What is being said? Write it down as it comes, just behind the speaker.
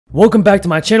Welcome back to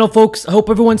my channel, folks. I hope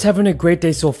everyone's having a great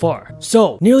day so far.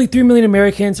 So, nearly 3 million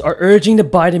Americans are urging the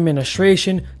Biden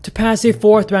administration to pass a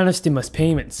fourth round of stimulus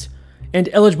payments, and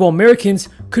eligible Americans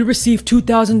could receive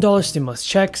 $2,000 stimulus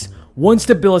checks once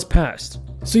the bill is passed.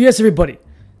 So yes, everybody,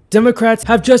 Democrats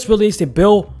have just released a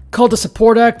bill called the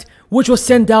Support Act, which will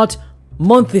send out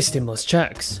monthly stimulus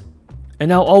checks. And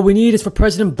now all we need is for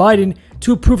President Biden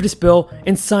to approve this bill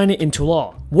and sign it into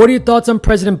law. What are your thoughts on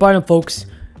President Biden, folks?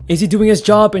 Is he doing his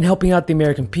job and helping out the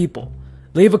American people?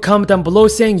 Leave a comment down below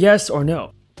saying yes or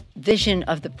no. Vision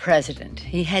of the president.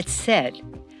 He had said,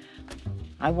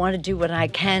 I want to do what I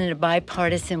can in a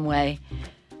bipartisan way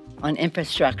on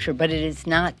infrastructure, but it is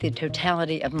not the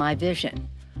totality of my vision.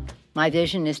 My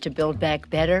vision is to build back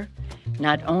better,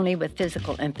 not only with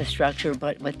physical infrastructure,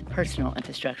 but with personal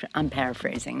infrastructure. I'm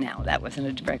paraphrasing now. That wasn't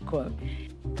a direct quote.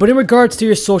 But in regards to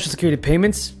your Social Security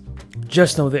payments,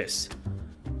 just know this.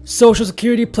 Social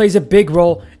Security plays a big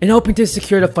role in helping to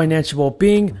secure the financial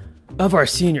well-being of our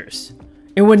seniors.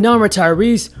 And when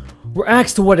non-retirees were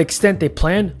asked to what extent they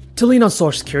plan to lean on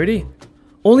Social Security,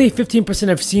 only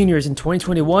 15% of seniors in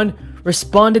 2021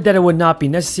 responded that it would not be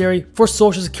necessary for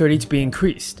Social Security to be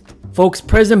increased. Folks,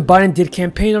 President Biden did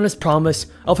campaign on his promise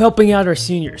of helping out our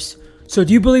seniors. So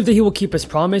do you believe that he will keep his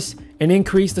promise and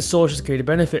increase the Social Security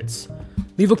benefits?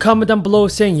 Leave a comment down below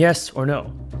saying yes or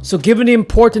no. So given the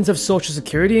importance of Social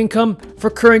Security income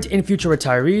for current and future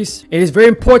retirees, it is very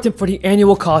important for the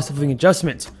annual cost of living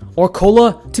adjustment, or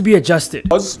COLA, to be adjusted.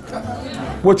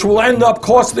 Which will end up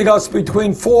costing us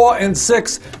between $4 and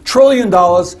 $6 trillion.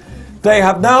 They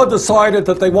have now decided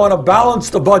that they want to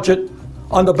balance the budget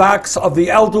on the backs of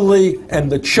the elderly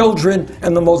and the children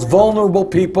and the most vulnerable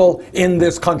people in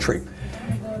this country.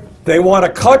 They want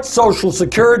to cut Social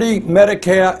Security,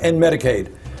 Medicare, and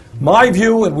Medicaid. My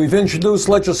view, and we've introduced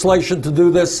legislation to do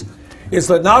this, is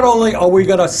that not only are we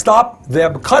going to stop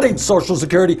them cutting Social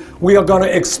Security, we are going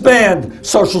to expand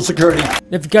Social Security.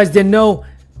 If you guys didn't know,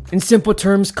 in simple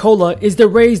terms, COLA is the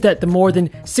raise that the more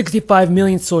than 65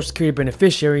 million Social Security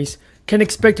beneficiaries can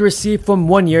expect to receive from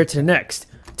one year to the next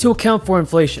to account for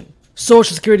inflation.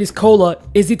 Social Security's COLA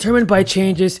is determined by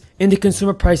changes in the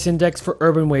Consumer Price Index for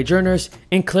urban wage earners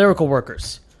and clerical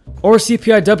workers, or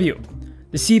CPIW.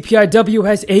 The CPIW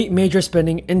has 8 major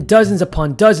spending and dozens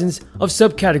upon dozens of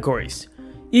subcategories,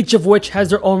 each of which has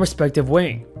their own respective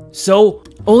weighing. So,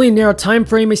 only a narrow time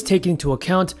frame is taken into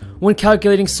account when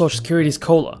calculating Social Security's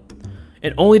COLA,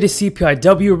 and only the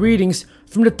CPIW readings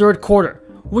from the third quarter,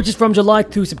 which is from July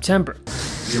through September.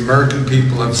 The American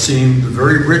people have seen the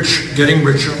very rich getting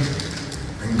richer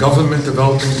and government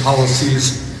developing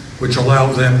policies which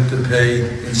allow them to pay,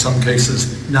 in some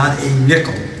cases, not a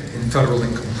nickel in federal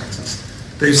income taxes.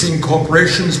 They've seen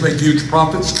corporations make huge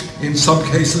profits. In some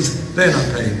cases, they're not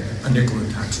paying a nickel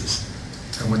in taxes.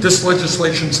 And what this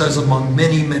legislation says, among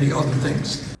many, many other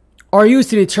things, are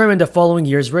used to determine the following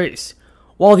year's raise,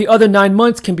 while the other 9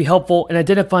 months can be helpful in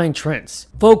identifying trends.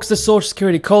 Folks, the Social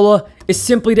Security COLA is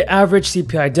simply the average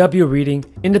CPIW reading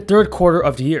in the third quarter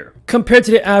of the year, compared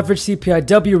to the average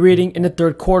CPIW reading in the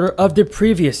third quarter of the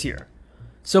previous year.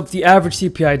 So if the average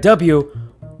CPIW,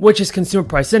 which is Consumer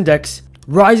Price Index,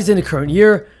 rises in the current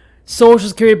year, Social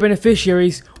Security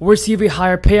beneficiaries will receive a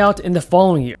higher payout in the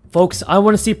following year. Folks, I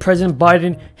want to see President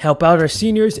Biden help out our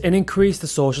seniors and increase the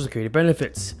Social Security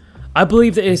benefits. I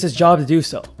believe that it is his job to do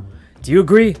so. Do you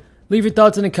agree? Leave your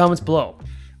thoughts in the comments below.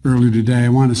 Earlier today, I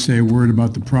want to say a word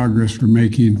about the progress we're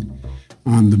making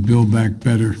on the Build Back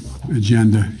Better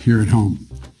agenda here at home.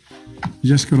 I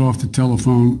just got off the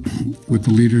telephone with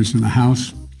the leaders in the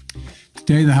House.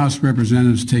 Today, the House of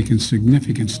Representatives taken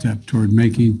significant step toward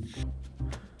making.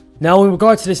 Now, in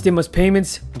regards to the stimulus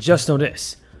payments, just know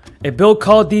this. A bill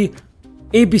called the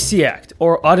ABC Act,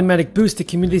 or Automatic Boost to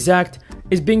Communities Act,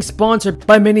 is being sponsored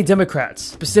by many Democrats,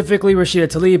 specifically Rashida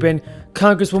Tlaib and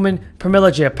Congresswoman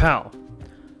Pramila Jayapal.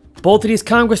 Both of these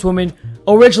congresswomen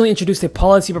originally introduced a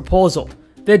policy proposal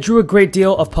that drew a great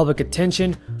deal of public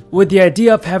attention, with the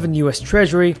idea of having the US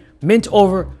Treasury mint two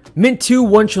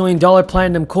 $1 trillion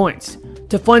platinum coins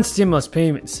to fund stimulus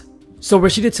payments. So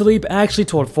Rashida Tlaib actually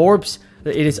told Forbes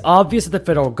that it is obvious that the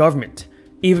federal government,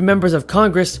 even members of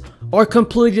Congress, are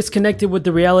completely disconnected with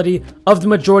the reality of the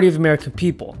majority of American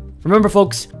people. Remember,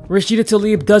 folks, Rashida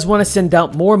Tlaib does want to send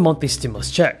out more monthly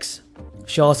stimulus checks.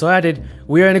 She also added,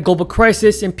 "We are in a global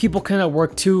crisis and people cannot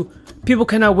wait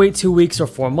 2 weeks or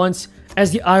 4 months,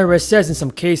 as the IRS says in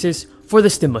some cases, for the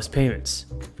stimulus payments."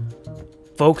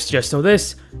 Folks, just know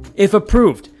this, if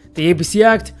approved, the ABC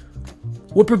Act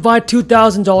would provide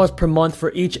 $2,000 per month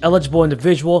for each eligible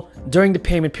individual during the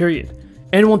payment period,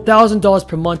 and $1,000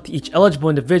 per month to each eligible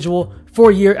individual for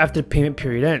a year after the payment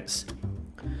period ends.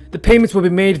 The payments will be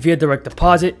made via direct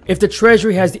deposit if the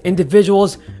Treasury has the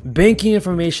individual's banking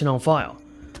information on file,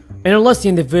 and unless the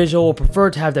individual will prefer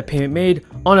to have that payment made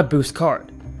on a Boost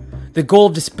card. The goal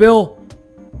of this bill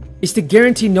is to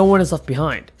guarantee no one is left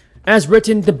behind. As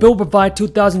written, the bill will provide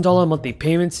 $2,000 monthly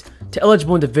payments to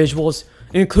eligible individuals,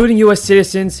 including U.S.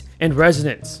 citizens and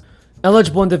residents.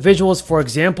 Eligible individuals, for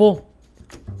example,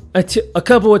 a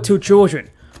couple with 2 children,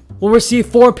 will receive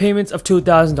 4 payments of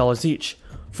 $2,000 each,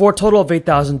 for a total of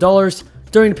 $8,000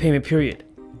 during the payment period.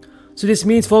 So this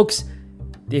means, folks,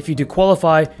 that if you do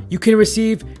qualify, you can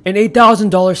receive an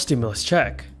 $8,000 stimulus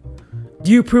check. Do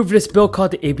you approve of this bill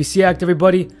called the ABC Act,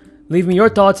 everybody? Leave me your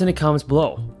thoughts in the comments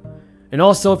below. And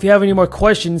also, if you have any more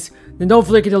questions, then don't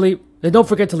forget to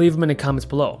leave them in the comments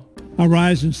below. I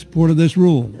rise in support of this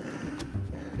rule.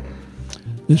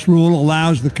 This rule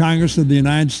allows the Congress of the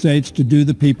United States to do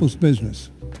the people's business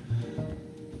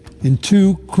in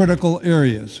 2 critical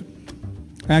areas,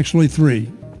 actually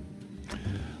 3.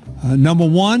 Number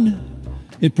 1,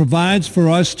 it provides for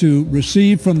us to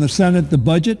receive from the Senate the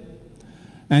budget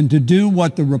and to do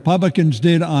what the Republicans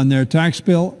did on their tax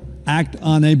bill, act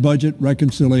on a budget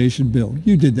reconciliation bill.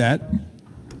 You did that.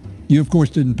 You, of course,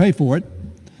 didn't pay for it.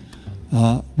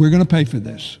 We're going to pay for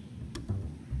this.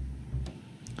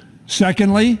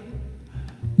 Secondly,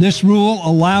 this rule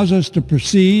allows us to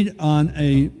proceed on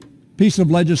a piece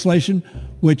of legislation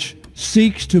which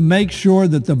seeks to make sure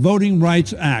that the Voting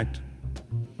Rights Act,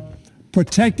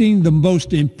 protecting the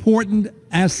most important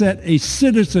asset a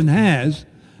citizen has,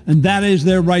 and that is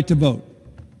their right to vote.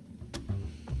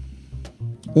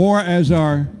 Or, as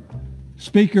our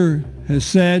speaker has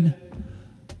said,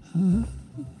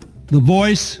 the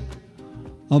voice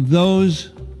of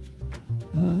those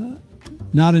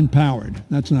not empowered.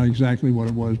 That's not exactly what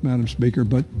it was, Madam Speaker,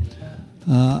 but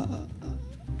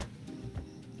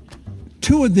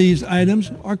 2 of these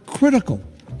items are critical.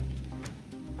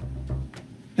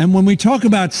 And when we talk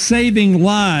about saving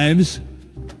lives,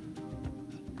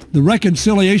 the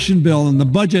reconciliation bill and the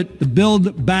budget, the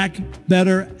Build Back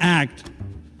Better Act,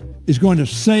 is going to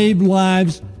save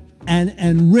lives and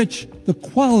enrich the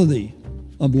quality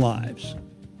of lives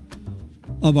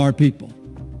of our people.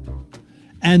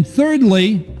 And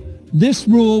thirdly, this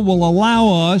rule will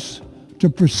allow us to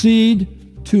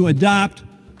proceed to adopt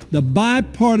the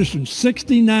bipartisan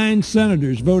 69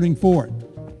 senators voting for it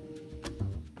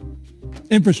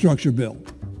infrastructure bill.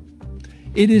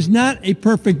 It is not a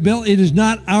perfect bill. It is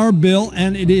not our bill,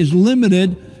 and it is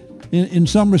limited in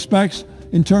some respects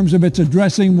in terms of its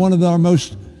addressing one of our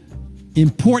most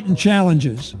important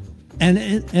challenges and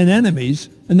enemies,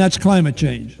 and that's climate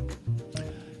change.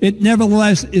 It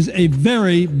nevertheless is a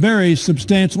very, very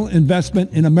substantial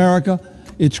investment in America,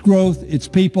 its growth, its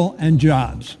people, and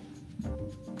jobs.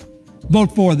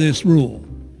 Vote for this rule.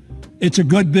 It's a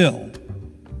good bill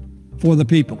for the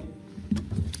people.